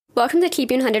Welcome to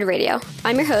Keep You 100 Radio.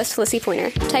 I'm your host, Lissy Pointer,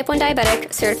 type 1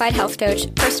 diabetic, certified health coach,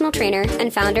 personal trainer,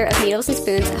 and founder of Needles and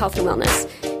Spoons Health and Wellness.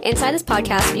 Inside this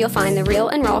podcast, you'll find the real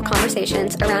and raw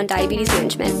conversations around diabetes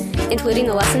management, including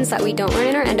the lessons that we don't learn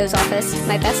in our endo's office,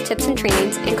 my best tips and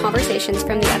trainings, and conversations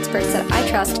from the experts that I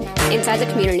trust inside the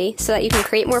community so that you can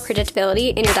create more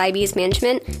predictability in your diabetes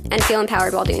management and feel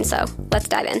empowered while doing so. Let's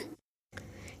dive in.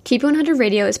 Keep 100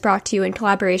 Radio is brought to you in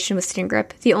collaboration with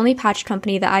SkinGrip, the only patch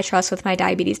company that I trust with my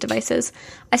diabetes devices.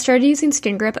 I started using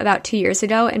SkinGrip about 2 years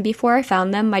ago, and before I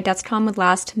found them, my Dexcom would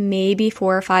last maybe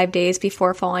 4 or 5 days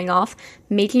before falling off,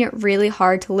 making it really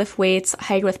hard to lift weights,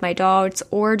 hike with my dogs,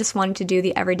 or just wanting to do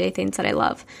the everyday things that I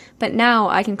love. But now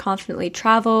I can confidently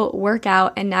travel, work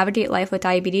out, and navigate life with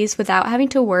diabetes without having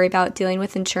to worry about dealing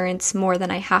with insurance more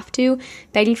than I have to,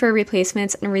 begging for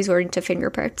replacements, and resorting to finger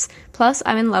pricks. Plus,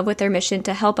 I'm in love with their mission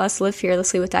to help us live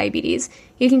fearlessly with diabetes.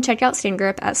 You can check out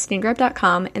SkinGrip at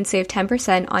skingrip.com and save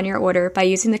 10% on your order by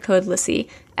using the code LISSIE,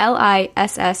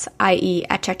 LISSIE,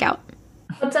 at checkout.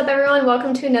 What's up, everyone?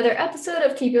 Welcome to another episode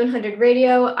of Keep You 100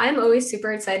 Radio. I'm always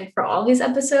super excited for all these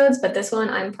episodes, but this one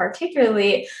I'm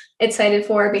particularly excited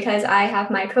for because I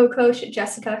have my co-coach,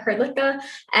 Jessica Hrdlicka,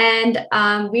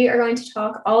 and we are going to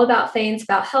talk all about things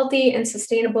about healthy and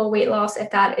sustainable weight loss if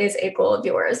that is a goal of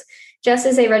yours. Jess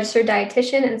is a registered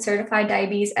dietitian and certified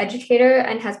diabetes educator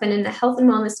and has been in the health and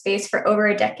wellness space for over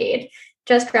a decade.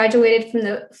 Jess graduated from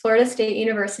the Florida State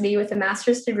University with a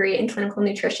master's degree in clinical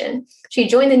nutrition. She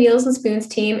joined the Needles and Spoons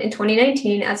team in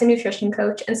 2019 as a nutrition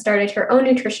coach and started her own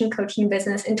nutrition coaching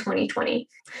business in 2020.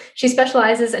 She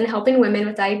specializes in helping women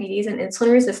with diabetes and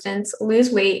insulin resistance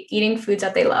lose weight eating foods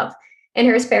that they love. In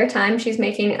her spare time, she's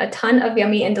making a ton of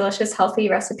yummy and delicious healthy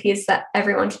recipes that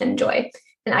everyone can enjoy.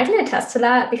 And I can attest to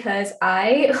that because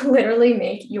I literally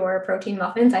make your protein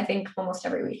muffins, I think, almost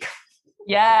every week.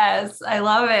 Yes, I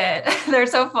love it. They're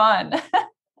so fun.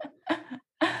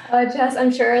 Jess,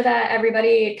 I'm sure that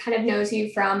everybody kind of knows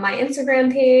you from my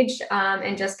Instagram page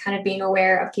and just kind of being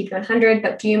aware of Keep You 100,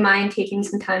 but do you mind taking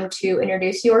some time to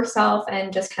introduce yourself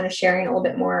and just kind of sharing a little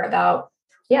bit more about,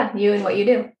 you and what you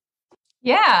do?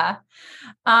 Yeah.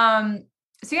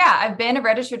 I've been a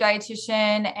registered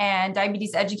dietitian and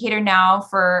diabetes educator now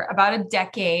for about a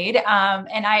decade.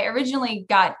 And I originally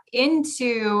got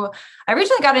into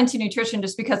nutrition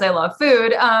just because I love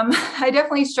food. I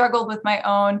definitely struggled with my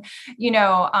own,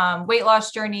 weight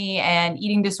loss journey and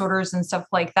eating disorders and stuff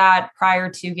like that prior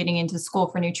to getting into school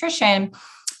for nutrition.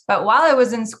 But while I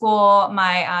was in school,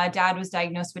 my dad was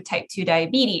diagnosed with type 2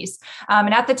 diabetes.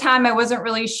 And at the time, I wasn't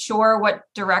really sure what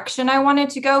direction I wanted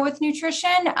to go with nutrition.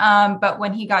 But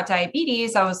when he got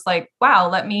diabetes, I was like, wow,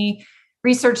 let me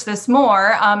research this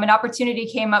more. An opportunity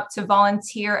came up to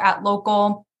volunteer at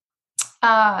local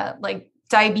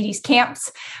diabetes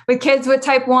camps with kids with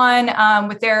type 1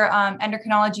 with their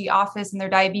endocrinology office and their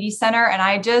diabetes center. And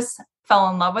I just fell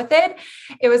in love with it.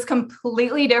 It was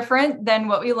completely different than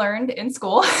what we learned in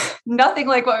school. Nothing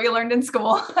like what we learned in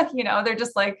school. They're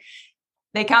just like,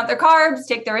 they count their carbs,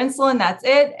 take their insulin, that's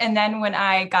it. And then when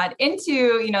I got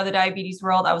into, the diabetes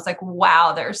world, I was like,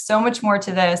 wow, there's so much more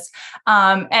to this.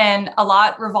 And a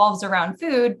lot revolves around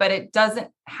food, but it doesn't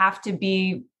have to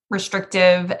be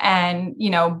restrictive and,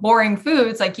 boring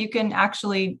foods. Like you can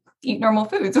actually eat normal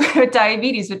foods with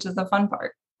diabetes, which is the fun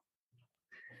part.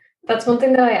 That's one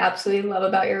thing that I absolutely love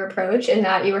about your approach and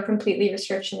that you are completely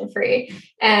restriction free.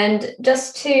 And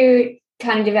just to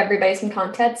kind of give everybody some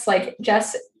context, like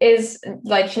Jess is,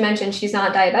 like she mentioned, she's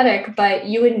not diabetic, but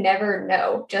you would never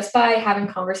know just by having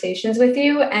conversations with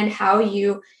you and how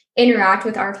you interact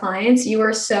with our clients. You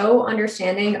are so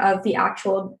understanding of the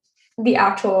actual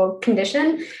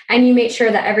condition, and you make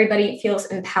sure that everybody feels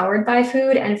empowered by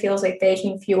food and feels like they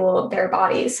can fuel their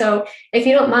bodies. So if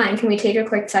you don't mind, can we take a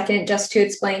quick second just to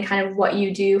explain kind of what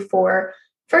you do for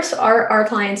first our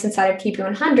clients inside of Keep You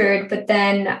 100, but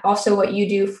then also what you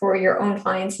do for your own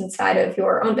clients inside of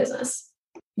your own business?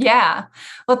 Yeah.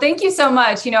 Well, thank you so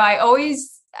much. I'm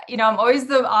always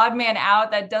the odd man out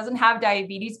that doesn't have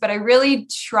diabetes, but I really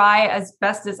try as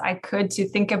best as I could to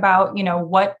think about,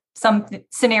 what some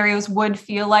scenarios would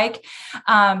feel like.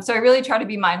 So I really try to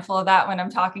be mindful of that when I'm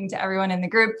talking to everyone in the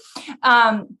group.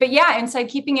 But yeah, inside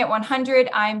Keeping It 100,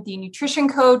 I'm the nutrition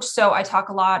coach. So I talk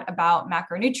a lot about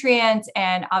macronutrients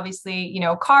and obviously,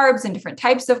 carbs and different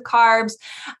types of carbs.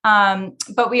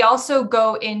 But we also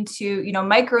go into,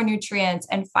 micronutrients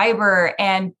and fiber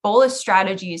and bolus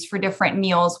strategies for different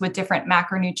meals with different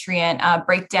macronutrient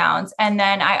breakdowns. And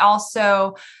then I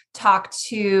also talk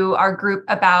to our group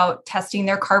about testing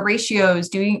their carb ratios,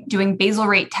 doing basal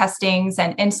rate testings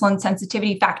and insulin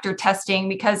sensitivity factor testing,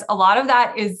 because a lot of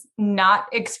that is not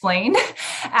explained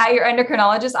at your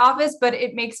endocrinologist office, but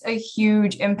it makes a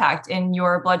huge impact in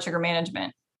your blood sugar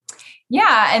management.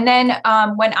 Yeah. And then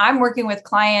when I'm working with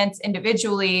clients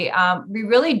individually, we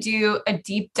really do a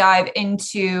deep dive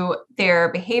into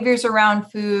their behaviors around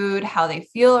food, how they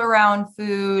feel around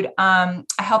food. I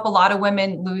help a lot of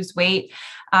women lose weight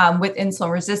with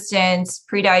insulin resistance,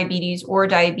 prediabetes or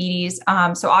diabetes.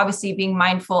 So obviously being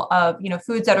mindful of,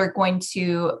 foods that are going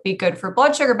to be good for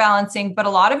blood sugar balancing, but a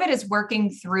lot of it is working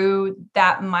through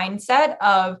that mindset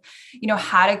of,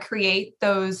 how to create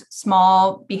those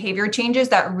small behavior changes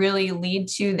that really lead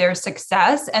to their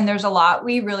success. And there's a lot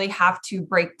we really have to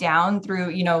break down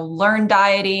through, learned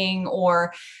dieting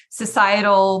or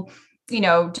societal,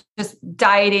 just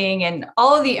dieting and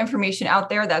all of the information out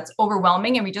there that's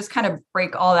overwhelming. And we just kind of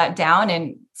break all that down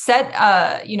and set,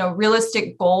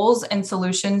 realistic goals and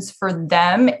solutions for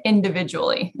them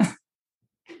individually.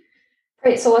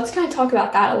 Great. So let's kind of talk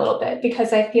about that a little bit,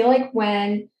 because I feel like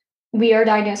when we are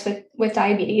diagnosed with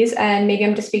diabetes, and maybe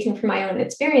I'm just speaking from my own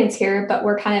experience here, but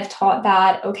we're kind of taught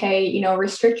that, okay,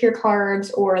 restrict your carbs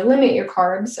or limit your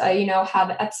carbs,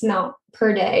 have X amount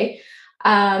per day,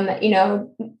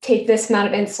 take this amount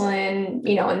of insulin,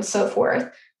 and so forth.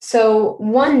 So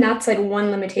that's like one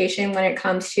limitation when it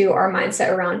comes to our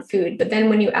mindset around food. But then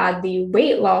when you add the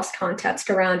weight loss context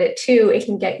around it too, it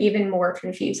can get even more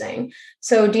confusing.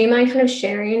 So do you mind kind of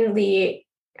sharing maybe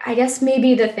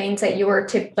the things that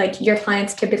your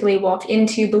clients typically walk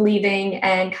into believing,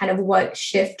 and kind of what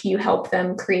shift you help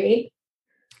them create?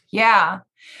 Yeah.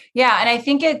 Yeah. And I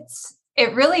think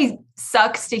it really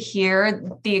sucks to hear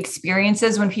the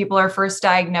experiences when people are first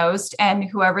diagnosed and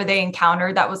whoever they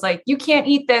encountered that was like, you can't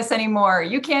eat this anymore.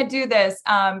 You can't do this.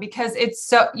 Because it's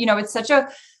so, it's such a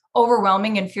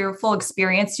overwhelming and fearful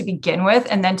experience to begin with.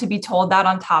 And then to be told that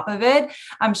on top of it,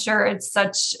 I'm sure it's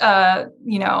such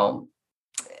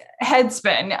head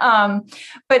spin.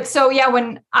 But so, yeah,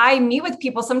 when I meet with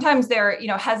people, sometimes they're,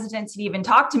 hesitant to even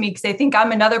talk to me because they think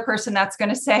I'm another person that's going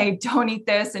to say, don't eat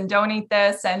this and don't eat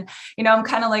this. And, I'm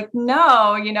kind of like,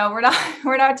 no,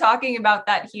 we're not talking about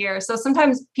that here. So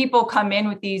sometimes people come in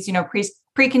with these,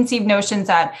 preconceived notions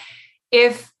that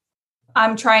if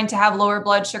I'm trying to have lower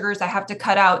blood sugars, I have to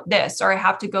cut out this, or I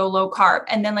have to go low carb.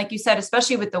 And then, like you said,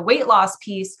 especially with the weight loss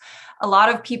piece, a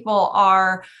lot of people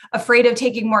are afraid of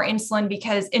taking more insulin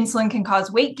because insulin can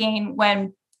cause weight gain,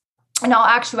 when in all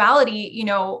actuality,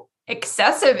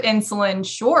 excessive insulin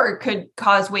sure could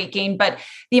cause weight gain, but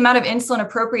the amount of insulin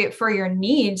appropriate for your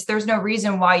needs, there's no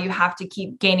reason why you have to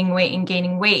keep gaining weight and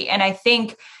gaining weight. And I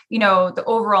think, the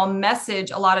overall message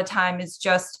a lot of time is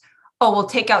just, oh, we'll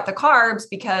take out the carbs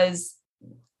because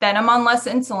then I'm on less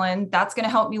insulin. That's going to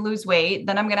help me lose weight.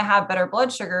 Then I'm going to have better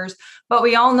blood sugars. But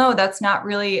we all know that's not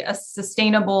really a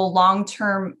sustainable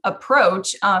long-term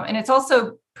approach. And it's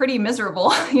also pretty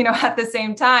miserable, at the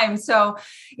same time. So,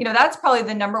 that's probably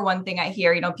the number one thing I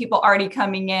hear, people already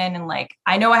coming in and like,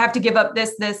 I know I have to give up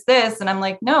this. And I'm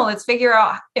like, no, let's figure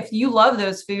out, if you love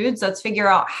those foods, let's figure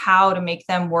out how to make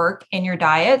them work in your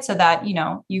diet so that,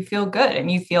 you feel good and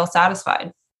you feel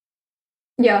satisfied.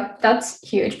 Yeah, that's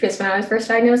huge, because when I was first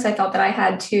diagnosed, I thought that I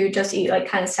had to just eat like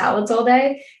kind of salads all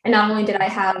day. And not only did I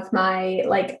have I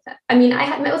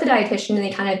had met with a dietitian and they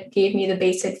kind of gave me the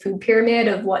basic food pyramid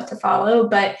of what to follow,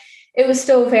 but it was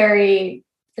still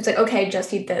it's like, okay,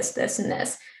 just eat this, this, and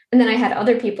this. And then I had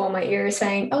other people in my ear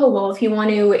saying, oh, well, if you want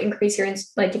to increase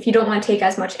if you don't want to take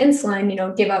as much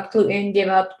insulin, give up gluten, give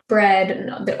up bread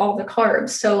and all the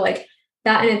carbs. So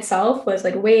that in itself was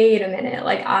like, wait a minute,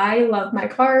 like I love my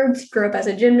carbs, grew up as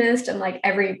a gymnast, and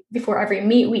before every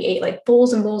meet, we ate like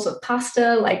bowls and bowls of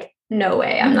pasta. Like, no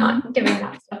way, I'm not giving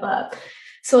that stuff up.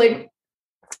 So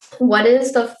what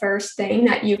is the first thing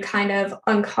that you kind of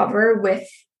uncover with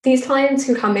these clients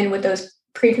who come in with those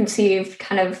preconceived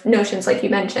kind of notions, like you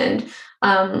mentioned?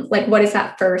 What is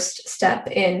that first step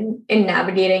in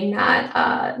navigating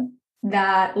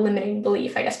that limiting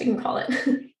belief, I guess we can call it?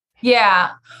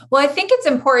 Yeah. Well, I think it's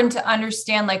important to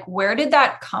understand, where did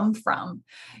that come from?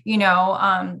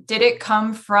 Did it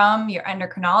come from your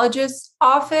endocrinologist's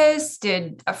office?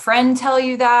 Did a friend tell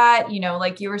you that?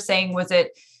 Like you were saying, was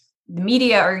it the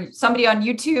media or somebody on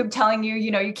YouTube telling you,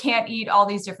 you can't eat all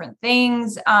these different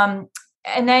things? And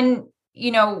then,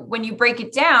 when you break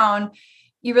it down,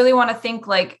 you really want to think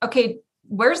okay,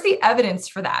 where's the evidence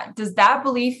for that? Does that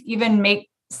belief even make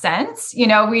sense?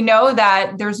 We know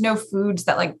that there's no foods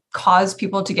that cause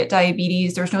people to get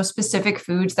diabetes. There's no specific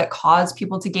foods that cause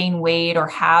people to gain weight or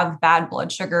have bad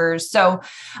blood sugars. So,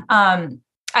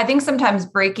 I think sometimes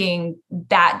breaking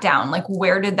that down, like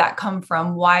where did that come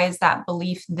from? Why is that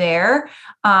belief there?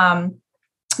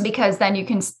 Because then you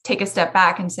can take a step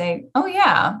back and say, oh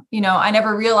yeah, I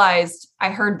never realized I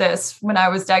heard this when I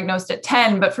was diagnosed at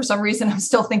 10, but for some reason I'm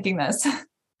still thinking this.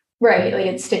 Right. Like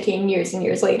it's sticking years and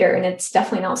years later, and it's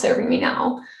definitely not serving me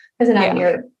now because I'm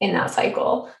in that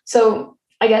cycle. So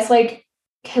I guess like,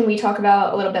 can we talk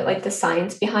about a little bit like the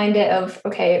science behind it of,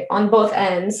 okay, on both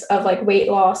ends of like weight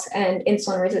loss and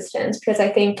insulin resistance? Because I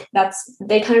think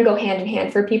they kind of go hand in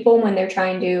hand for people when they're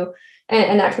trying to,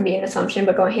 and that could be an assumption,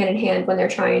 but go hand in hand when they're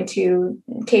trying to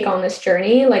take on this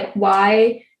journey. Like,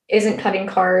 why isn't cutting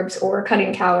carbs or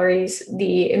cutting calories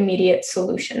the immediate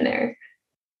solution there?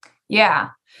 Yeah.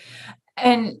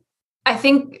 And I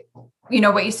think,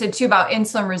 what you said too about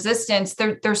insulin resistance,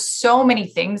 there's so many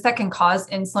things that can cause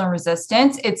insulin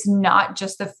resistance. It's not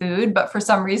just the food, but for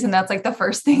some reason, that's like the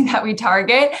first thing that we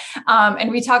target. And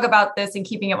we talk about this and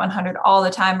keeping it 100 all the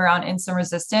time around insulin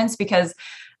resistance, because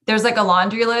there's like a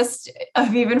laundry list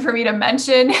of even for me to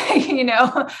mention,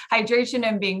 hydration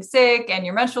and being sick and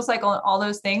your menstrual cycle and all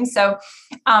those things. So,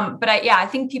 I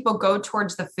think people go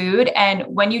towards the food. And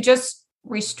when you just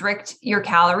restrict your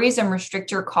calories and restrict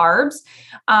your carbs,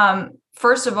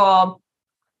 first of all,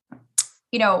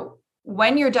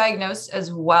 when you're diagnosed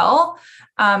as well,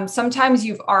 sometimes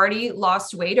you've already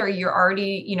lost weight or you're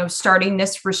already, starting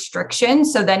this restriction.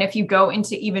 So then if you go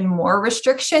into even more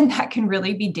restriction, that can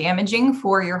really be damaging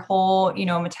for your whole,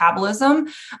 metabolism.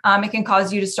 It can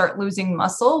cause you to start losing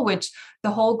muscle, which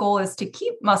the whole goal is to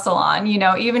keep muscle on.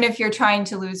 Even if you're trying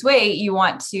to lose weight, you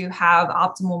want to have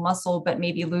optimal muscle, but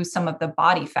maybe lose some of the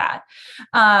body fat.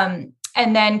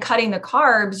 And then cutting the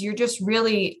carbs, you're just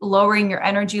really lowering your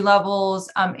energy levels,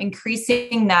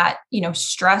 increasing that,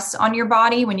 stress on your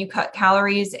body when you cut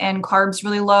calories and carbs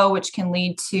really low, which can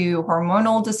lead to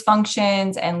hormonal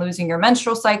dysfunctions and losing your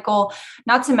menstrual cycle,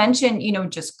 not to mention,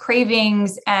 just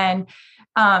cravings and,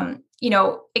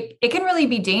 it can really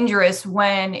be dangerous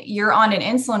when you're on an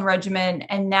insulin regimen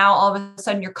and now all of a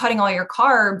sudden you're cutting all your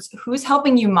carbs. Who's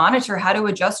helping you monitor how to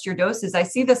adjust your doses? I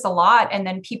see this a lot. And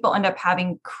then people end up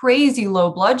having crazy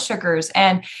low blood sugars,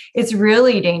 and it's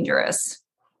really dangerous.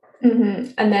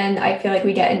 Mm-hmm. And then I feel like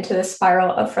we get into the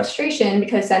spiral of frustration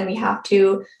because then we have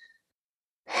to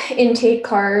intake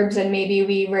carbs and maybe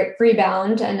we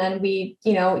rebound, and then we,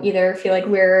 either feel like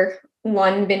we're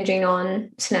binging on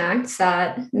snacks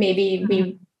that maybe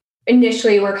we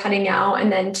initially were cutting out,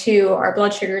 and then two, our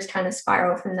blood sugars kind of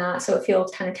spiral from that. So it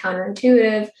feels kind of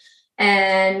counterintuitive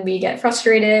and we get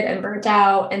frustrated and burnt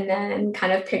out, and then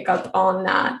kind of pick up on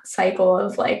that cycle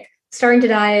of like starting to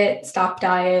diet, stop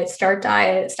diet, start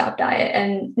diet, stop diet,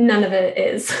 and none of it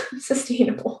is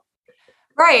sustainable.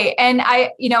 Right. And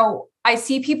I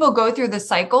see people go through the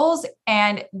cycles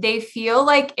and they feel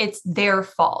like it's their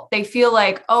fault. They feel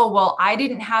like, oh, well, I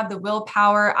didn't have the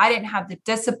willpower. I didn't have the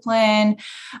discipline.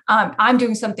 I'm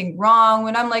doing something wrong.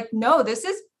 When I'm like, no, this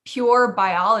is pure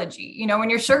biology.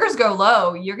 When your sugars go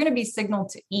low, you're going to be signaled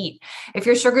to eat. If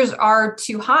your sugars are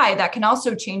too high, that can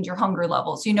also change your hunger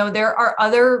levels. There are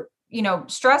other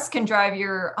stress can drive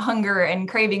your hunger and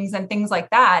cravings and things like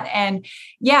that. And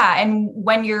and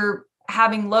when you're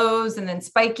having lows and then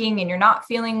spiking and you're not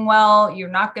feeling well, you're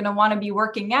not going to want to be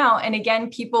working out. And again,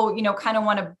 people, kind of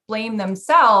want to blame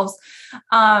themselves,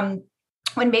 when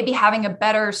maybe having a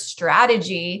better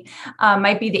strategy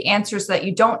might be the answer so that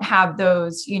you don't have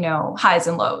those, highs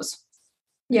and lows.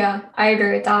 Yeah, I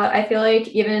agree with that. I feel like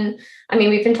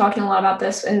we've been talking a lot about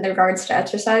this in regards to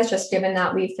exercise, just given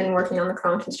that we've been working on the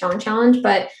Chronic and Strong Challenge,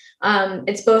 but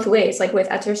it's both ways, like with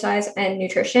exercise and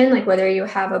nutrition, like whether you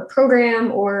have a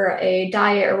program or a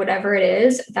diet or whatever it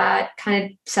is that kind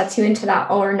of sets you into that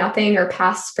all or nothing or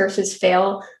pass versus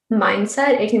fail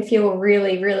mindset, it can feel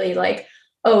really, really like,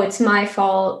 oh, it's my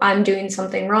fault, I'm doing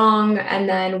something wrong. And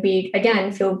then we,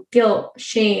 again, feel guilt,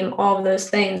 shame, all of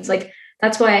those things. Like,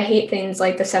 that's why I hate things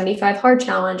like the 75 hard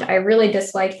challenge. I really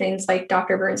dislike things like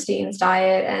Dr. Bernstein's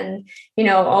diet and,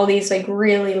 all these like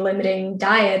really limiting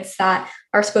diets that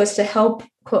are supposed to help,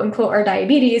 quote unquote, our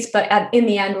diabetes. But in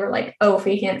the end, we're like, oh, if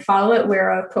we can't follow it, we're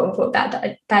a quote unquote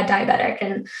bad diabetic,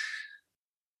 and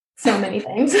so many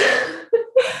things.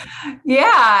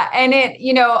 Yeah. And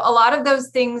a lot of those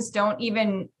things don't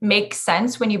even make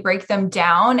sense when you break them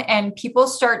down, and people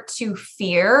start to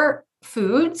fear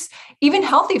foods, even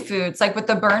healthy foods, like with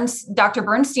Dr.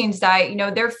 Bernstein's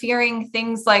diet, they're fearing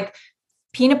things like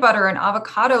peanut butter and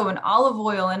avocado and olive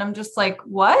oil. And I'm just like,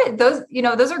 what? Those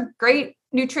are great,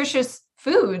 nutritious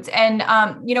foods. And,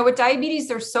 with diabetes,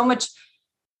 there's so much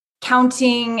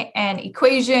counting and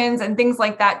equations and things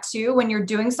like that too. When you're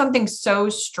doing something so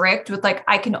strict with like,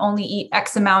 I can only eat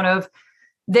X amount of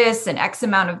this and X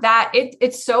amount of that,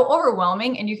 it's so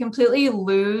overwhelming and you completely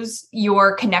lose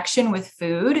your connection with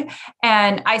food.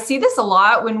 And I see this a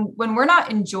lot when we're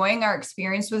not enjoying our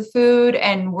experience with food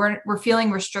and we're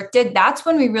feeling restricted. That's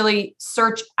when we really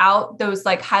search out those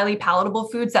like highly palatable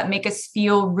foods that make us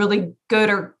feel really good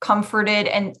or comforted.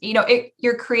 And,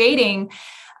 you're creating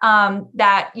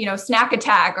that, snack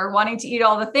attack or wanting to eat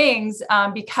all the things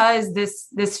because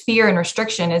this fear and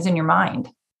restriction is in your mind.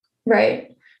 Right.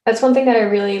 That's one thing that I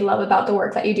really love about the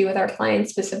work that you do with our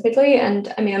clients specifically.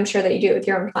 And I mean, I'm sure that you do it with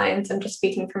your own clients. I'm just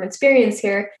speaking from experience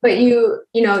here, but you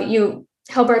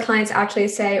help our clients actually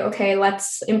say, okay,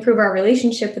 let's improve our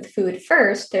relationship with food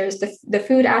first. There's the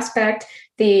food aspect,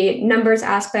 the numbers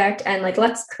aspect, and like,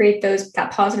 let's create that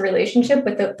positive relationship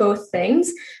with both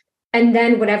things. And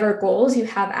then whatever goals you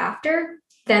have after,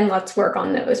 then let's work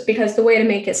on those, because the way to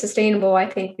make it sustainable, I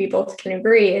think we both can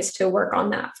agree, is to work on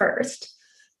that first.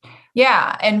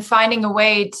 Yeah. And finding a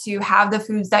way to have the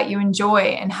foods that you enjoy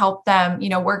and help them,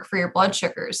 work for your blood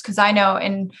sugars. Cause I know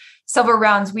in several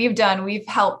rounds we've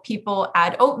helped people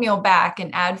add oatmeal back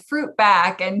and add fruit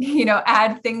back and,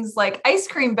 add things like ice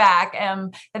cream back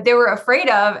that they were afraid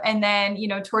of. And then,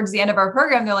 towards the end of our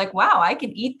program, they're like, wow, I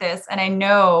can eat this. And I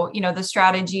know, the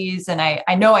strategies and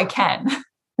I know I can.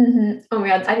 Mm-hmm. Oh my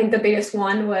God. I think the biggest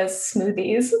one was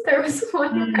smoothies. There was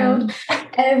one around.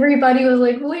 Everybody was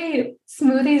like, wait,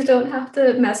 smoothies don't have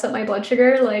to mess up my blood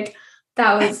sugar. Like,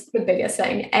 that was the biggest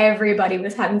thing. Everybody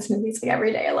was having smoothies like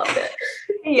every day. I loved it.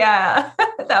 Yeah,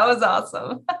 that was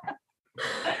awesome.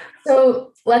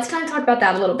 So let's kind of talk about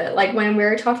that a little bit. Like when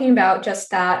we're talking about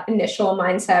just that initial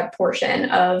mindset portion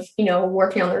of,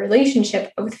 working on the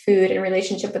relationship with food and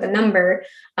relationship with a number,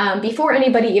 before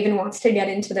anybody even wants to get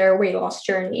into their weight loss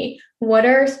journey, what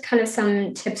are kind of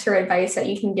some tips or advice that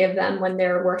you can give them when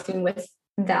they're working with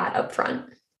that upfront?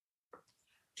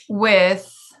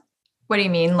 With, what do you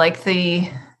mean? Like so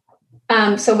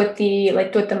with the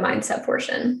mindset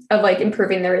portion of like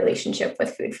improving their relationship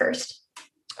with food first.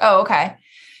 Oh, okay.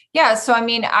 Yeah. So, I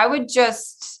mean, I would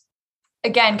just,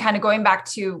 again, kind of going back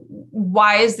to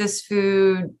why is this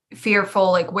food fearful?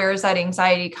 Like, where is that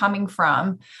anxiety coming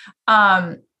from?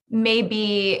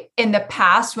 Maybe in the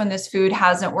past when this food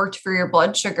hasn't worked for your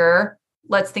blood sugar,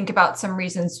 let's think about some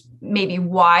reasons, maybe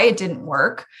why it didn't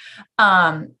work.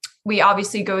 We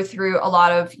obviously go through a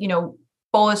lot of,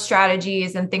 bolus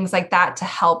strategies and things like that to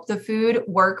help the food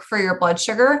work for your blood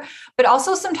sugar, but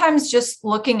also sometimes just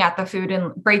looking at the food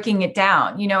and breaking it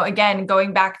down, again,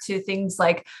 going back to things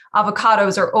like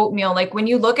avocados or oatmeal, like when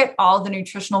you look at all the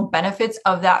nutritional benefits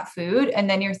of that food, and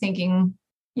then you're thinking,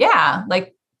 yeah,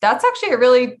 like that's actually a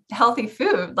really healthy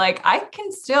food. Like I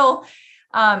can still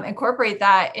incorporate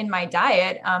that in my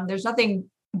diet. There's nothing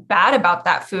bad about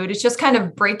that food. It's just kind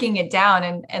of breaking it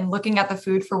down and looking at the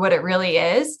food for what it really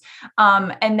is.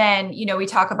 And then, we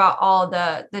talk about all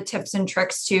the tips and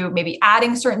tricks to maybe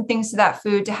adding certain things to that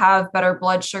food to have better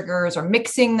blood sugars, or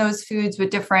mixing those foods with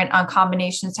different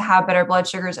combinations to have better blood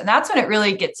sugars. And that's when it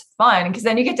really gets fun, because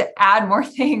then you get to add more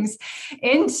things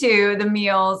into the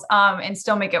meals and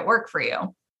still make it work for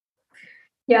you.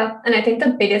 Yeah. And I think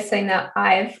the biggest thing that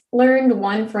I've learned,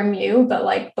 one from you, but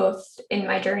like both in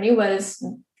my journey, was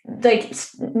like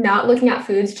not looking at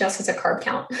foods just as a carb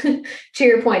count. To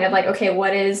your point of like, okay,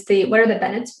 what are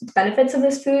the benefits of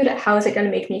this food? How is it going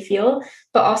to make me feel?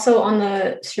 But also on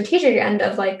the strategic end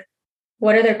of like,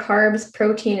 what are their carbs,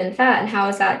 protein, and fat, and how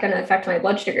is that going to affect my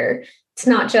blood sugar? It's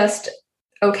not just,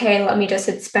 okay, let me just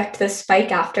expect this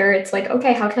spike after. It's like,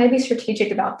 okay, how can I be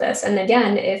strategic about this? And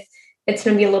again, if it's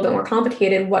going to be a little bit more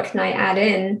complicated, what can I add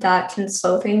in that can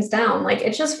slow things down? Like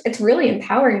it's really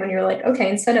empowering when you're like, okay,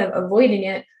 instead of avoiding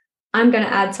it, I'm going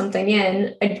to add something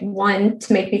in, one,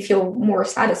 to make me feel more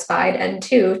satisfied, and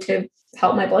two, to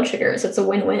help my blood sugars. It's a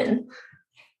win-win.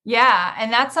 Yeah.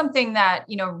 And that's something that,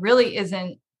 really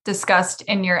isn't discussed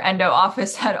in your endo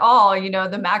office at all, the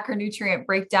macronutrient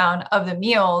breakdown of the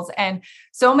meals. And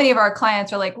so many of our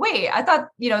clients are like, wait, I thought,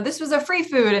 this was a free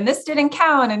food and this didn't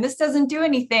count and this doesn't do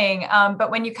anything. But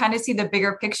when you kind of see the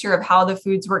bigger picture of how the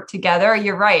foods work together,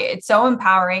 you're right. It's so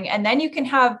empowering. And then you can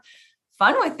have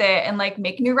fun with it and like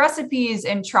make new recipes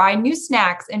and try new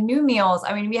snacks and new meals.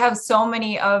 I mean, we have so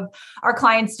many of our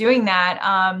clients doing that.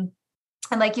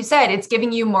 And like you said, it's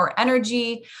giving you more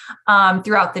energy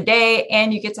throughout the day,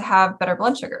 and you get to have better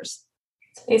blood sugars.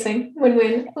 It's amazing.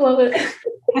 Win-win. I love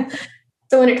it.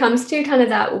 So when it comes to kind of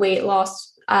that weight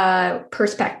loss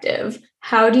perspective,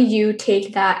 how do you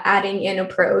take that adding in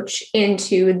approach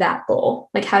into that goal?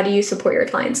 Like, how do you support your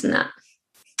clients in that?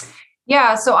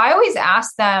 Yeah. So I always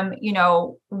ask them,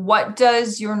 what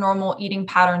does your normal eating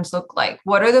patterns look like?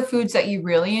 What are the foods that you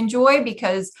really enjoy?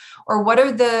 Or what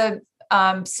are the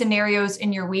scenarios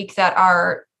in your week that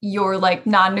are your like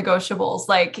non-negotiables?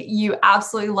 Like you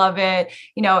absolutely love it.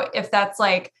 You know, if that's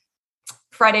like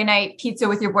Friday night pizza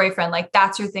with your boyfriend, like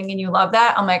that's your thing and you love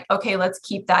that. I'm like, okay, let's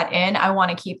keep that in. I want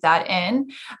to keep that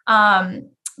in.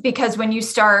 Because when you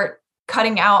start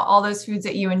cutting out all those foods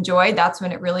that you enjoy, that's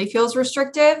when it really feels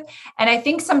restrictive. And I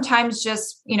think sometimes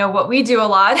just, you know, what we do a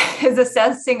lot is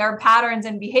assessing our patterns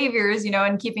and behaviors, you know,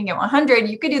 and keeping it 100.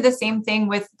 You could do the same thing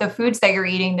with the foods that you're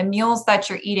eating, the meals that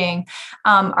you're eating.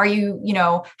 Are you, you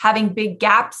know, having big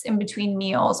gaps in between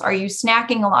meals? Are you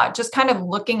snacking a lot? Just kind of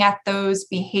looking at those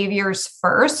behaviors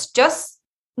first, just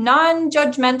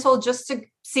non-judgmental, just to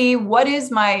see what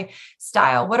is my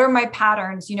style? What are my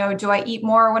patterns? You know, do I eat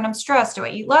more when I'm stressed? Do I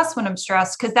eat less when I'm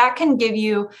stressed? Because that can give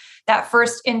you that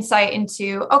first insight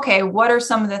into, okay, what are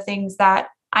some of the things that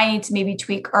I need to maybe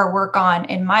tweak or work on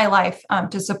in my life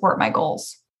to support my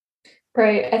goals?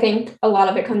 Right. I think a lot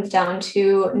of it comes down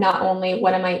to not only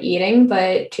what am I eating,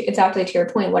 but exactly to your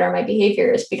point, what are my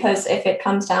behaviors? Because if it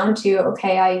comes down to,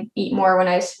 okay, I eat more when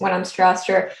I'm stressed,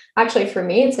 or actually for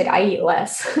me, it's like I eat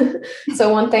less.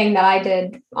 So one thing that I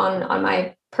did on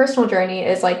my personal journey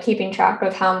is like keeping track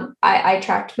of how I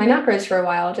tracked my macros for a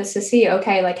while just to see,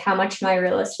 okay, like how much am I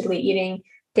realistically eating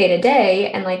day to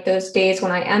day? And like those days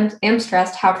when I am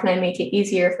stressed, how can I make it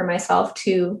easier for myself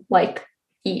to like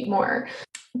eat more?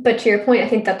 But to your point, I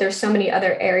think that there's so many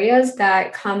other areas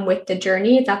that come with the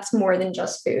journey that's more than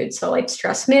just food. So like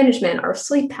stress management, our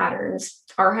sleep patterns,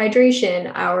 our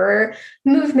hydration, our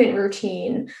movement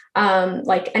routine, and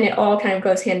it all kind of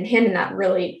goes hand in hand. And that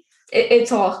really,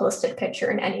 it's all a holistic picture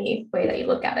in any way that you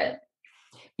look at it.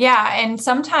 Yeah. And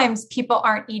sometimes people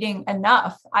aren't eating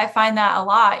enough. I find that a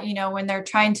lot, you know, when they're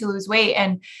trying to lose weight.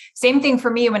 And same thing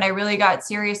for me, when I really got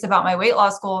serious about my weight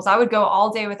loss goals, I would go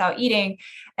all day without eating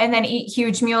and then eat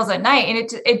huge meals at night. And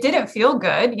it didn't feel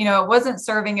good. You know, it wasn't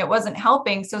serving, it wasn't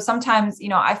helping. So sometimes, you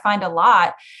know, I find a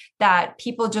lot that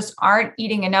people just aren't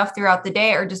eating enough throughout the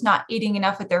day or just not eating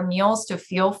enough at their meals to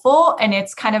feel full. And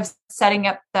it's kind of setting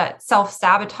up that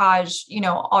self-sabotage, you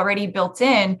know, already built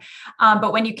in.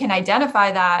 But when you can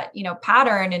identify that, you know,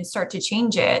 pattern and start to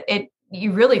change it,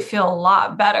 you really feel a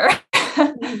lot better.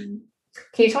 Can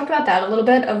you talk about that a little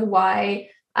bit of why,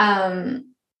 of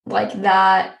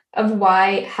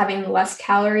why having less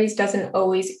calories doesn't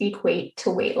always equate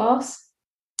to weight loss?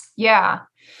 Yeah.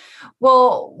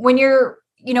 Well, when you're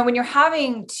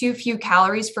having too few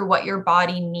calories for what your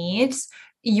body needs,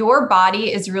 your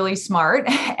body is really smart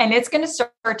and it's going to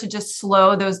start to just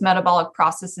slow those metabolic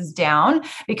processes down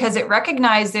because it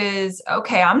recognizes,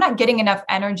 okay, I'm not getting enough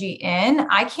energy in.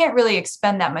 I can't really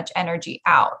expend that much energy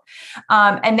out.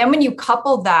 And then when you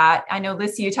couple that, I know,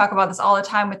 Lissy, you talk about this all the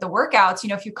time with the workouts, you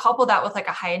know, if you couple that with like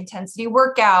a high intensity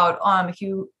workout, if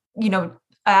you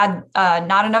add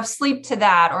not enough sleep to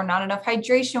that or not enough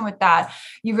hydration with that,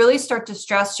 you really start to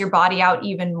stress your body out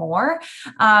even more.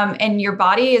 And your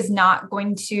body is not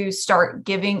going to start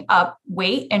giving up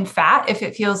weight and fat if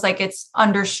it feels like it's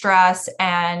under stress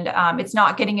and it's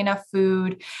not getting enough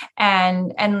food.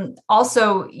 And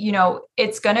also, you know,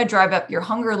 it's going to drive up your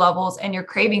hunger levels and your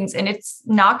cravings. And it's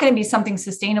not going to be something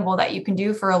sustainable that you can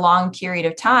do for a long period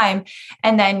of time.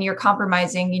 And then you're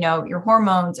compromising, you know, your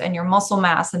hormones and your muscle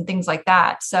mass and things like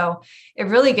that. So it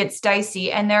really gets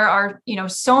dicey. And there are, you know,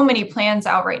 so many plans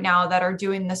out right now that are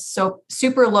doing this so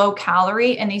super low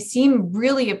calorie, and they seem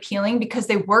really appealing because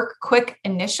they work quick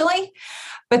initially,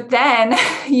 but then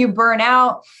you burn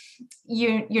out,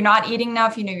 you're not eating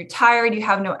enough, you know, you're tired, you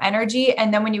have no energy.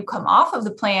 And then when you come off of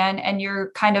the plan and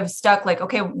you're kind of stuck, like,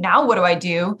 okay, now what do I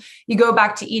do? You go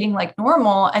back to eating like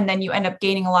normal. And then you end up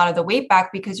gaining a lot of the weight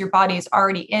back because your body is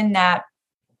already in that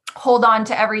hold on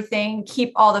to everything,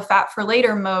 keep all the fat for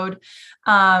later mode.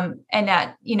 And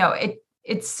that, you know,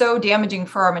 it's so damaging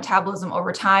for our metabolism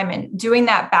over time. And doing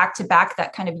that back to back,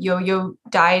 that kind of yo-yo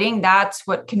dieting, that's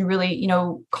what can really, you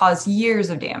know, cause years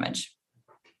of damage.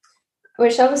 I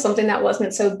wish that was something that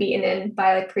wasn't so beaten in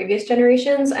by like previous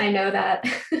generations. I know that,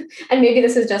 and maybe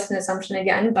this is just an assumption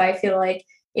again, but I feel like,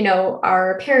 you know,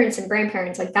 our parents and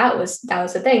grandparents, like that was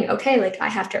the thing. Okay, like I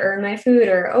have to earn my food,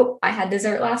 or, oh, I had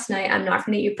dessert last night, I'm not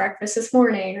going to eat breakfast this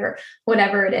morning, or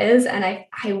whatever it is. And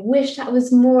I wish that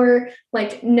was more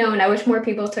like known. I wish more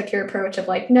people took your approach of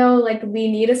like, no, like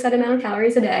we need a set amount of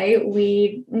calories a day.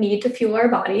 We need to fuel our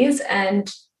bodies.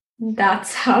 And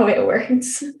that's how it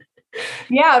works.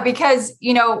 Yeah, because,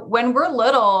 you know, when we're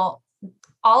little,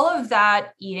 all of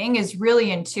that eating is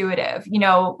really intuitive. You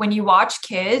know, when you watch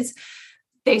kids,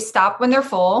 they stop when they're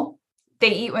full,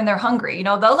 they eat when they're hungry. You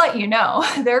know, they'll let you know.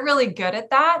 They're really good at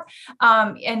that.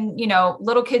 And, you know,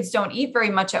 little kids don't eat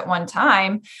very much at one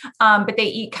time, but they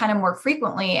eat kind of more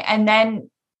frequently. And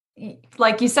then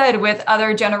like you said, with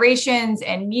other generations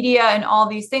and media and all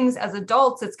these things as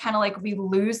adults, it's kind of like we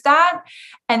lose that.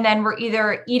 And then we're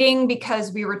either eating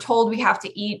because we were told we have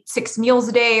to eat 6 meals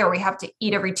a day, or we have to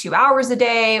eat every 2 hours a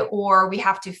day, or we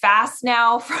have to fast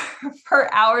now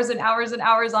for hours and hours and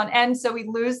hours on end. So we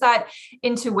lose that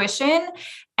intuition.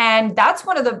 And that's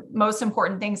one of the most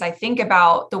important things I think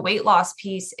about the weight loss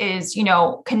piece is,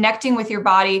 connecting with your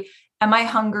body. Am I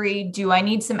hungry? Do I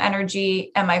need some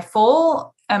energy? Am I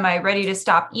full? Am I ready to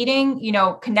stop eating?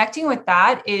 Connecting with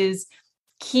that is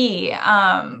key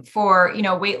for,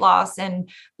 weight loss and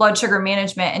blood sugar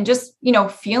management and just,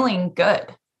 feeling good.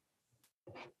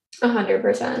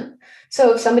 100%.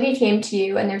 So if somebody came to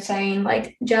you and they're saying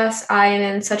like, Jess, I am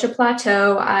in such a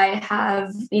plateau. I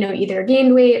have, either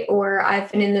gained weight or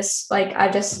I've been in this, like,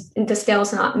 the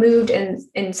scale's not moved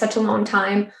in such a long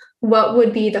time. What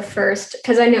would be the first,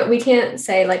 because I know we can't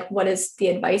say like, what is the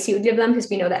advice you would give them? Because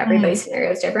we know that everybody's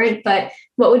scenario is different, but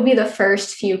what would be the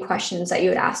first few questions that you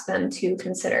would ask them to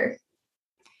consider?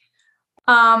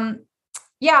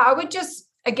 I would just,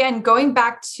 again, going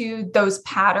back to those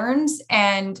patterns.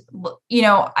 And,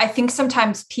 I think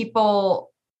sometimes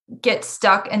people get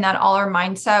stuck in that all or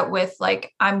mindset with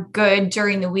like, I'm good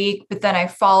during the week, but then I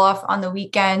fall off on the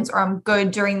weekends, or I'm good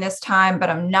during this time,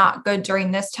 but I'm not good during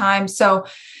this time. So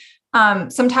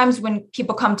sometimes when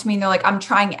people come to me and they're like, I'm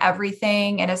trying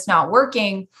everything and it's not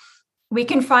working, we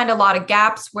can find a lot of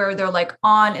gaps where they're like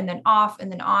on and then off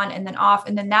and then on and then off.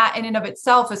 And then that in and of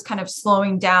itself is kind of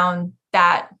slowing down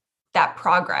that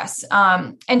progress.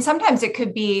 And sometimes it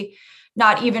could be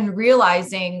not even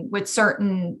realizing with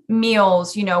certain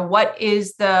meals, what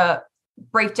is the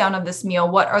breakdown of this meal?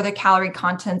 What are the calorie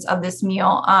contents of this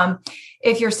meal?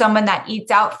 If you're someone that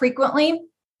eats out frequently,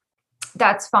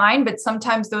 that's fine. But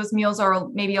sometimes those meals are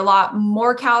maybe a lot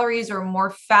more calories or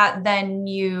more fat than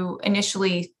you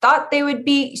initially thought they would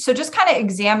be. So just kind of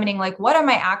examining like, what am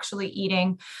I actually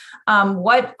eating?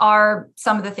 What are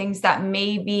some of the things that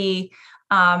may be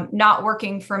not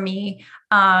working for me?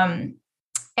 And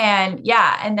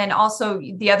then also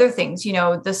the other things,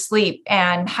 the sleep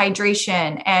and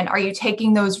hydration, and are you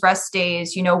taking those rest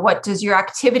days? What does your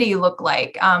activity look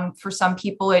like? For some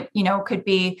people, it, could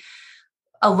be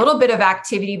a little bit of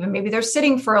activity, but maybe they're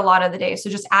sitting for a lot of the day. So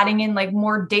just adding in like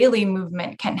more daily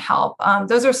movement can help.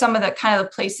 Those are some of the kind of the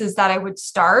places that I would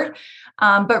start.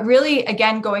 But really,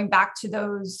 again, going back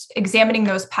to examining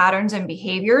those patterns and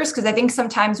behaviors, because I think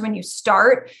sometimes when you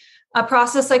start a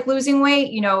process like losing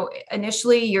weight,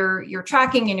 initially you're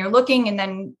tracking and you're looking, and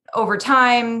then over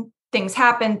time, things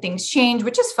happen, things change,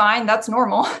 which is fine. That's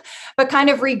normal, but kind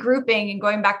of regrouping and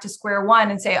going back to square one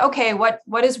and say, okay, what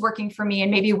is working for me and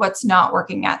maybe what's not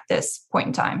working at this point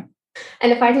in time.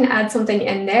 And if I can add something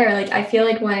in there, like I feel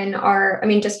like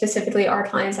just specifically our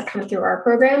clients that come through our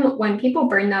program, when people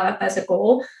bring that up as a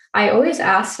goal, I always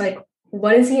ask like,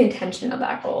 what is the intention of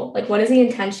that goal? Like, what is the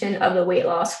intention of the weight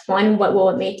loss? One, what will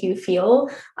it make you feel?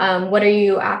 What are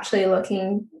you actually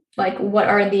looking like? What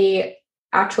are the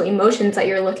actual emotions that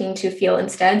you're looking to feel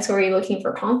instead? So are you looking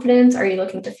for confidence? Are you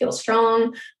looking to feel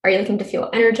strong? Are you looking to feel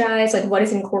energized? Like, what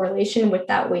is in correlation with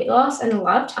that weight loss? And a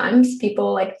lot of times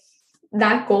people like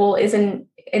that goal isn't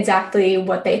exactly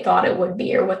what they thought it would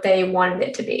be or what they wanted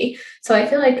it to be. So I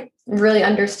feel like really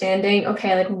understanding,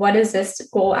 okay, like what does this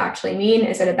goal actually mean?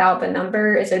 Is it about the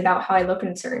number? Is it about how I look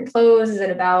in certain clothes? Is it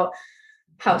about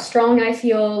how strong I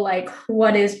feel? Like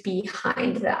what is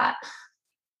behind that?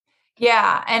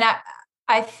 Yeah. And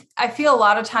I feel a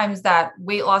lot of times that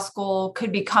weight loss goal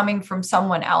could be coming from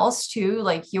someone else too.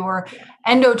 Like your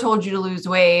endo told you to lose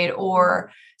weight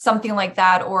or something like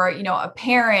that, or, a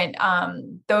parent,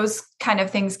 those kind of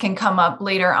things can come up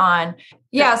later on.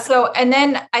 Yeah. So, and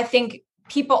then I think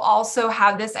people also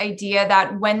have this idea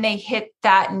that when they hit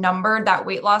that number, that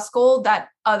weight loss goal, that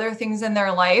other things in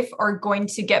their life are going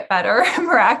to get better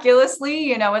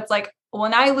miraculously. It's like,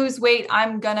 when I lose weight,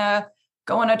 I'm going to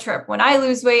go on a trip. When I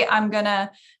lose weight, I'm going to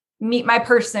meet my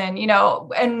person,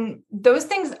 and those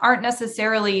things aren't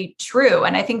necessarily true.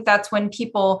 And I think that's when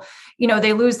people,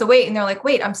 they lose the weight and they're like,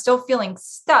 wait, I'm still feeling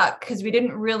stuck because we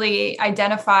didn't really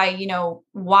identify,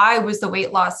 why was the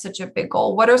weight loss such a big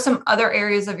goal? What are some other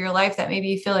areas of your life that maybe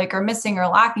you feel like are missing or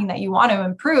lacking that you want to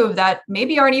improve that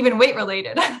maybe aren't even weight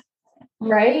related?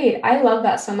 Right. I love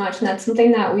that so much. And that's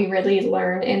something that we really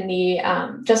learn in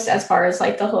the, just as far as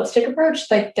like the holistic approach,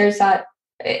 like there's that,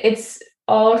 it's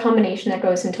all a combination that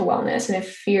goes into wellness. And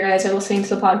if you guys are listening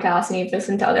to the podcast and you've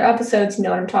listened to other episodes, you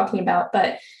know what I'm talking about,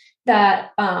 but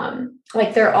that,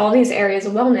 like there are all these areas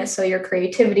of wellness. So your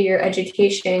creativity, your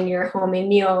education, your homemade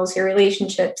meals, your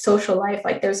relationship, social life,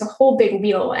 like there's a whole big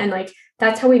wheel. And like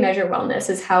that's how we measure wellness,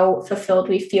 is how fulfilled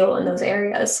we feel in those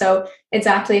areas. So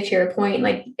exactly to your point,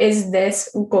 like, is this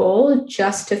goal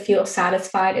just to feel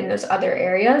satisfied in those other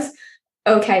areas?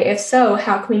 Okay, if so,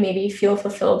 how can we maybe feel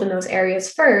fulfilled in those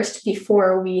areas first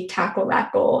before we tackle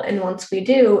that goal? And once we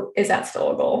do, is that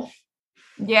still a goal?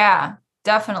 Yeah,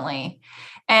 definitely.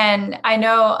 And I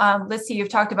know, Lissy, you've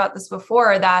talked about this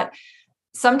before, that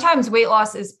sometimes weight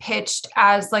loss is pitched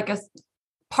as like a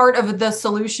part of the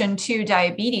solution to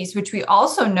diabetes, which we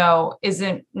also know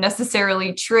isn't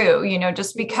necessarily true.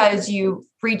 Just because you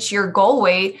reach your goal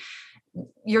weight,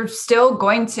 you're still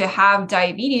going to have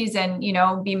diabetes and,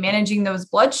 be managing those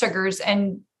blood sugars,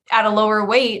 and at a lower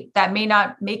weight, that may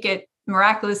not make it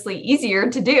miraculously easier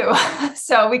to do.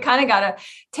 So we kind of got to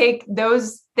take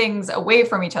those things away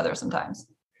from each other sometimes.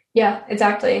 Yeah,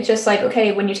 exactly. It's just like,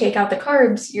 okay, when you take out the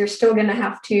carbs, you're still going to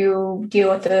have to deal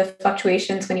with the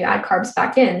fluctuations when you add carbs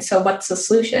back in. So what's the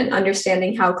solution?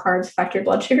 Understanding how carbs affect your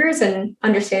blood sugars and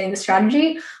understanding the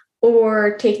strategy,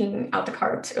 or taking out the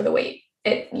carbs or the weight.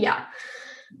 Yeah.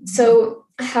 So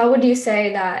how would you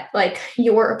say that, like,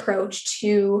 your approach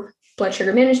to blood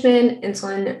sugar management,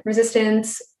 insulin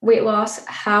resistance, weight loss,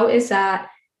 how is that,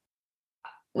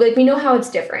 like, we know how it's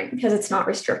different because it's not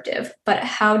restrictive, but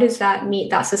how does that meet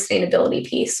that sustainability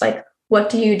piece? Like, what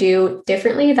do you do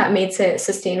differently that makes it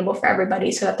sustainable for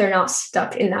everybody so that they're not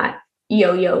stuck in that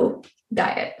yo-yo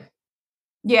diet?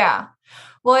 Yeah.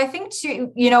 Well, I think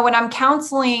too, when I'm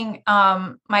counseling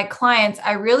my clients,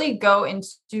 I really go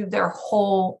into their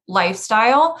whole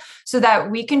lifestyle so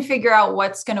that we can figure out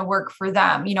what's going to work for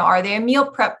them. Are they a meal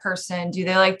prep person? Do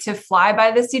they like to fly by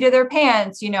the seat of their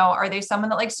pants? Are they someone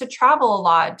that likes to travel a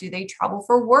lot? Do they travel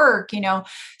for work?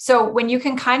 So when you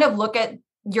can kind of look at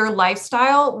your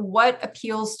lifestyle, what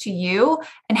appeals to you,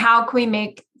 and how can we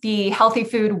make the healthy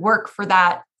food work for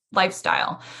that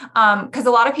lifestyle? Because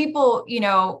a lot of people,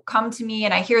 come to me,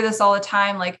 and I hear this all the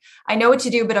time, like, I know what to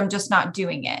do, but I'm just not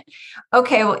doing it.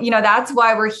 Okay. Well, that's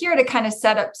why we're here, to kind of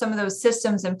set up some of those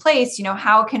systems in place.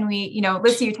 How can we,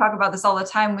 Lissy, you talk about this all the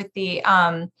time with the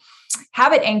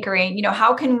habit anchoring.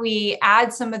 How can we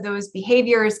add some of those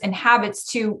behaviors and habits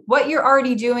to what you're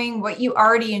already doing, what you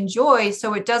already enjoy,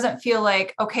 so it doesn't feel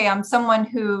like, okay, I'm someone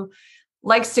who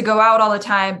likes to go out all the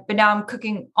time, but now I'm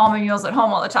cooking all my meals at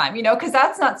home all the time, because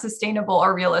that's not sustainable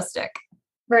or realistic.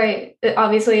 Right.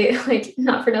 Obviously, like,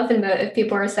 not for nothing, but if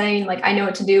people are saying, like, I know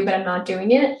what to do, but I'm not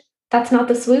doing it, that's not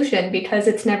the solution, because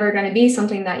it's never going to be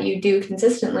something that you do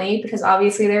consistently, because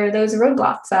obviously there are those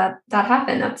roadblocks that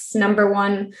happen. That's number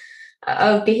one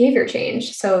of behavior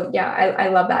change. So yeah, I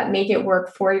love that. Make it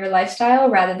work for your lifestyle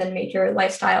rather than make your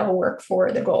lifestyle work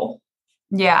for the goal.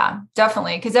 Yeah,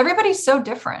 definitely. Because everybody's so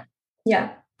different.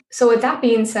 Yeah. So with that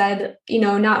being said,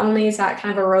 not only is that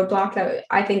kind of a roadblock that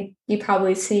I think you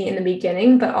probably see in the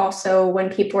beginning, but also when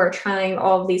people are trying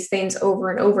all of these things over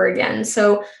and over again.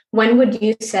 So when would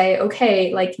you say,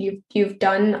 okay, like, you've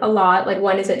done a lot, like,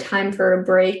 when is it time for a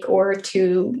break, or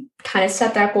to kind of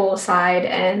set that goal aside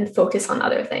and focus on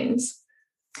other things?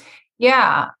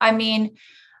 Yeah. I mean,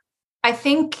 I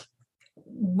think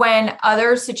when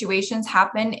other situations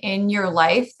happen in your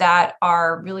life that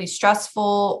are really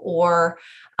stressful, or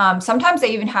sometimes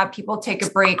they even have people take a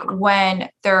break when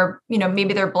they're,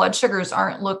 maybe their blood sugars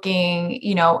aren't looking,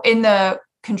 in the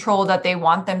control that they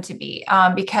want them to be.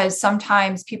 Because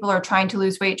sometimes people are trying to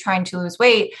lose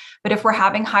weight. But if we're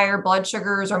having higher blood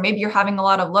sugars, or maybe you're having a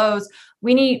lot of lows,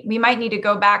 we might need to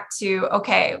go back to,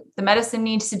 okay, the medicine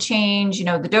needs to change,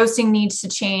 the dosing needs to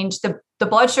change. The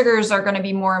blood sugars are going to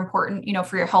be more important,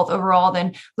 for your health overall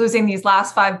than losing these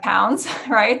last 5 pounds.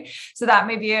 Right. So that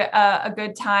may be a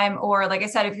good time. Or, like I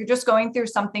said, if you're just going through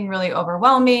something really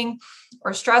overwhelming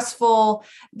or stressful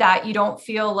that you don't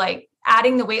feel like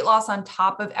adding the weight loss on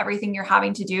top of everything you're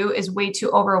having to do is way too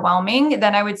overwhelming,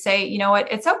 then I would say, you know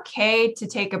what, it's okay to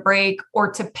take a break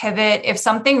or to pivot. If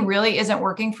something really isn't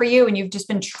working for you and you've just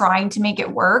been trying to make it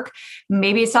work,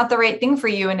 maybe it's not the right thing for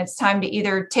you. And it's time to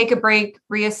either take a break,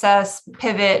 reassess,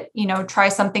 pivot, try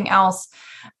something else.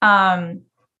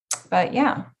 But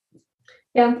yeah.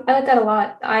 Yeah, I like that a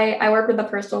lot. I work with a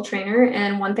personal trainer,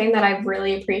 and one thing that I've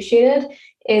really appreciated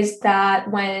is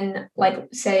that when, like,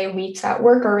 say, weeks at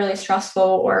work are really stressful,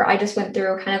 or I just went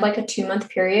through kind of like a 2-month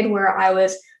period where I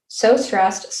was so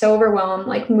stressed, so overwhelmed,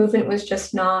 like, movement was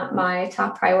just not my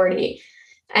top priority.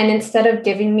 And instead of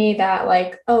giving me that,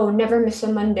 like, oh, never miss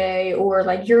a Monday, or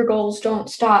like, your goals don't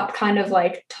stop kind of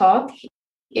like talk,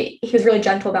 he was really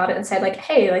gentle about it and said, like,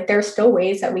 hey, like, there's still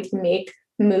ways that we can make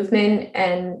movement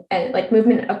and like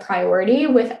movement a priority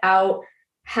without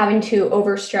having to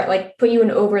overstress, like put you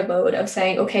in overload of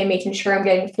saying, okay, making sure I'm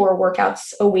getting 4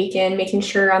 workouts a weekend, making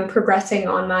sure I'm progressing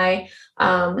on my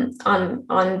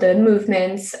on the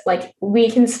movements. Like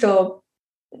we can still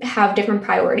have different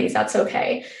priorities. That's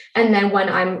okay. And then when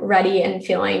I'm ready and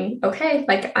feeling okay,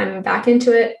 like I'm back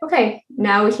into it. Okay,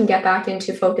 now we can get back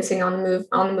into focusing on the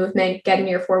movement, getting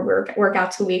your 4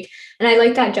 workouts a week. And I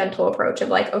like that gentle approach of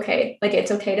like, okay, like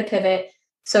it's okay to pivot.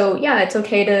 So yeah, it's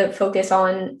okay to focus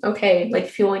on, okay, like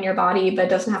fueling your body, but it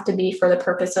doesn't have to be for the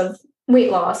purpose of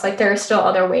weight loss. Like there are still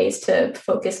other ways to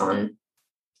focus on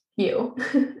you.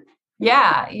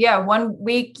 Yeah. Yeah. One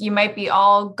week you might be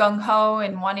all gung ho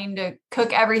and wanting to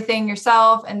cook everything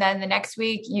yourself. And then the next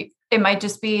week it might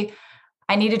just be,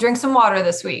 I need to drink some water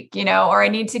this week, or I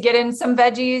need to get in some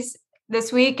veggies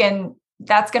this week, and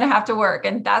that's going to have to work.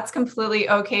 And that's completely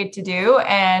okay to do.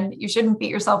 And you shouldn't beat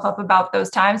yourself up about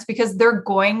those times because they're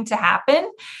going to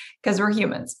happen because we're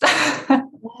humans.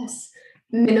 Yes.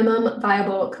 Minimum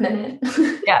viable commitment.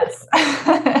 Yes.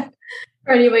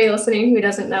 For anybody listening who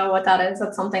doesn't know what that is,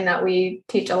 that's something that we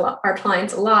teach our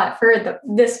clients a lot for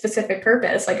this specific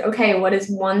purpose. Like, okay, what is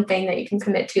one thing that you can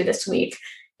commit to this week?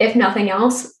 If nothing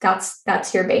else,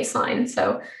 that's your baseline.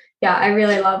 So yeah, I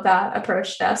really love that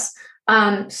approach, Jess.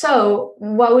 So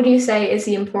what would you say is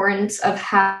the importance of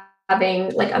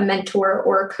having like a mentor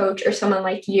or a coach or someone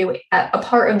like you a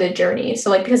part of the journey?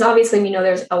 So like, because obviously we know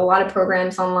there's a lot of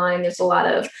programs online, there's a lot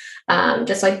of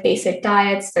just like basic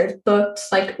diets, there's books.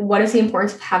 Like, what is the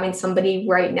importance of having somebody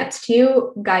right next to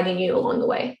you, guiding you along the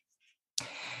way?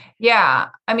 Yeah.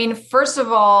 I mean, first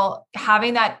of all,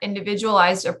 having that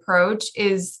individualized approach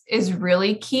is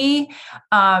really key,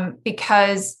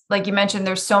 because like you mentioned,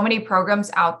 there's so many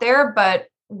programs out there, but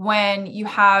when you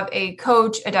have a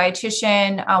coach, a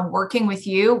dietitian working with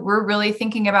you, we're really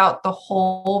thinking about the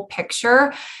whole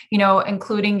picture,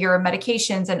 including your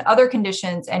medications and other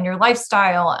conditions and your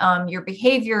lifestyle, your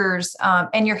behaviors,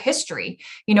 and your history,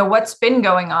 what's been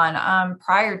going on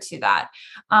prior to that.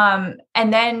 And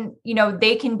then,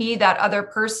 they can be that other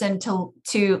person to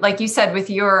like you said, with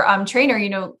your trainer,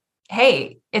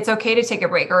 hey, it's okay to take a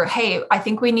break, or, hey, I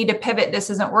think we need to pivot. This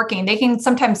isn't working. They can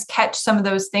sometimes catch some of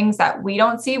those things that we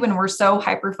don't see when we're so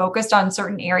hyper-focused on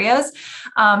certain areas.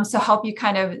 So help you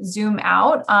kind of zoom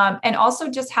out, and also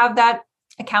just have that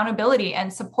accountability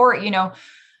and support.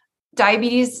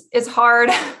 Diabetes is hard.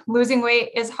 Losing weight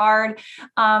is hard.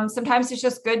 Sometimes it's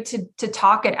just good to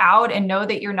talk it out and know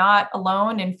that you're not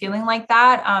alone and feeling like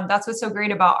that. That's what's so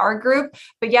great about our group.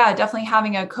 But yeah, definitely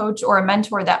having a coach or a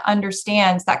mentor that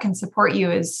understands, that can support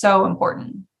you is so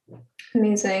important.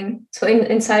 Amazing. So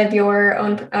inside of your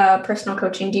own personal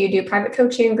coaching, do you do private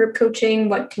coaching, group coaching?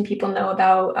 What can people know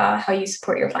about how you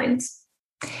support your clients?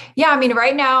 Yeah. I mean,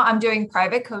 right now I'm doing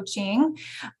private coaching.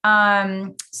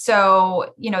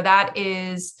 So, that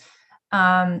is,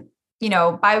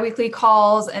 biweekly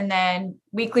calls and then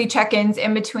weekly check-ins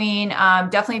in between,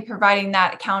 definitely providing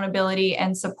that accountability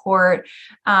and support.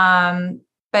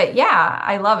 But yeah,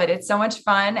 I love it. It's so much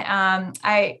fun.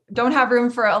 I don't have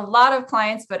room for a lot of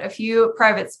clients, but a few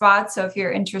private spots. So if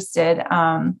you're interested,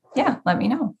 let me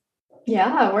know.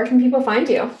 Yeah. Where can people find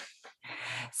you?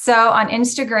 So on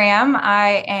Instagram,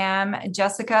 I am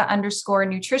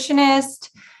Jessica_nutritionist.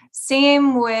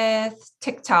 Same with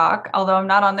TikTok, although I'm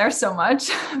not on there so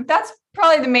much. That's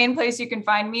probably the main place you can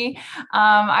find me.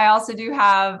 I also do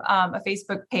have a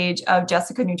Facebook page of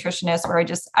Jessica Nutritionist where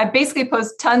I basically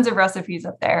post tons of recipes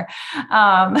up there,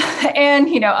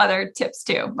 and other tips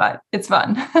too. But it's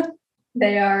fun.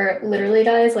 They are literally,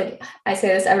 guys, like I say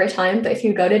this every time, but if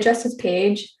you go to Jessica's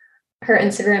page, her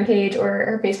Instagram page or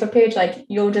her Facebook page, like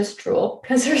you'll just drool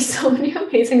because there's so many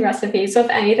amazing recipes. So if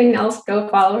anything else, go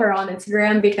follow her on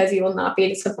Instagram because you will not be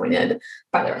disappointed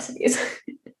by the recipes.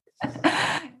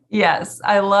 Yes,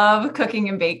 I love cooking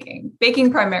and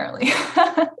baking primarily.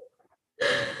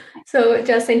 So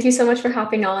Jess, thank you so much for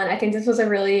hopping on. I think this was a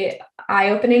really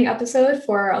eye-opening episode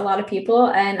for a lot of people,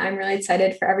 and I'm really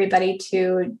excited for everybody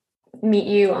to meet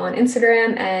you on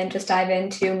Instagram and just dive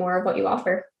into more of what you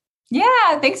offer.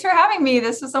 Yeah, thanks for having me.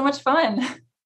 This was so much fun.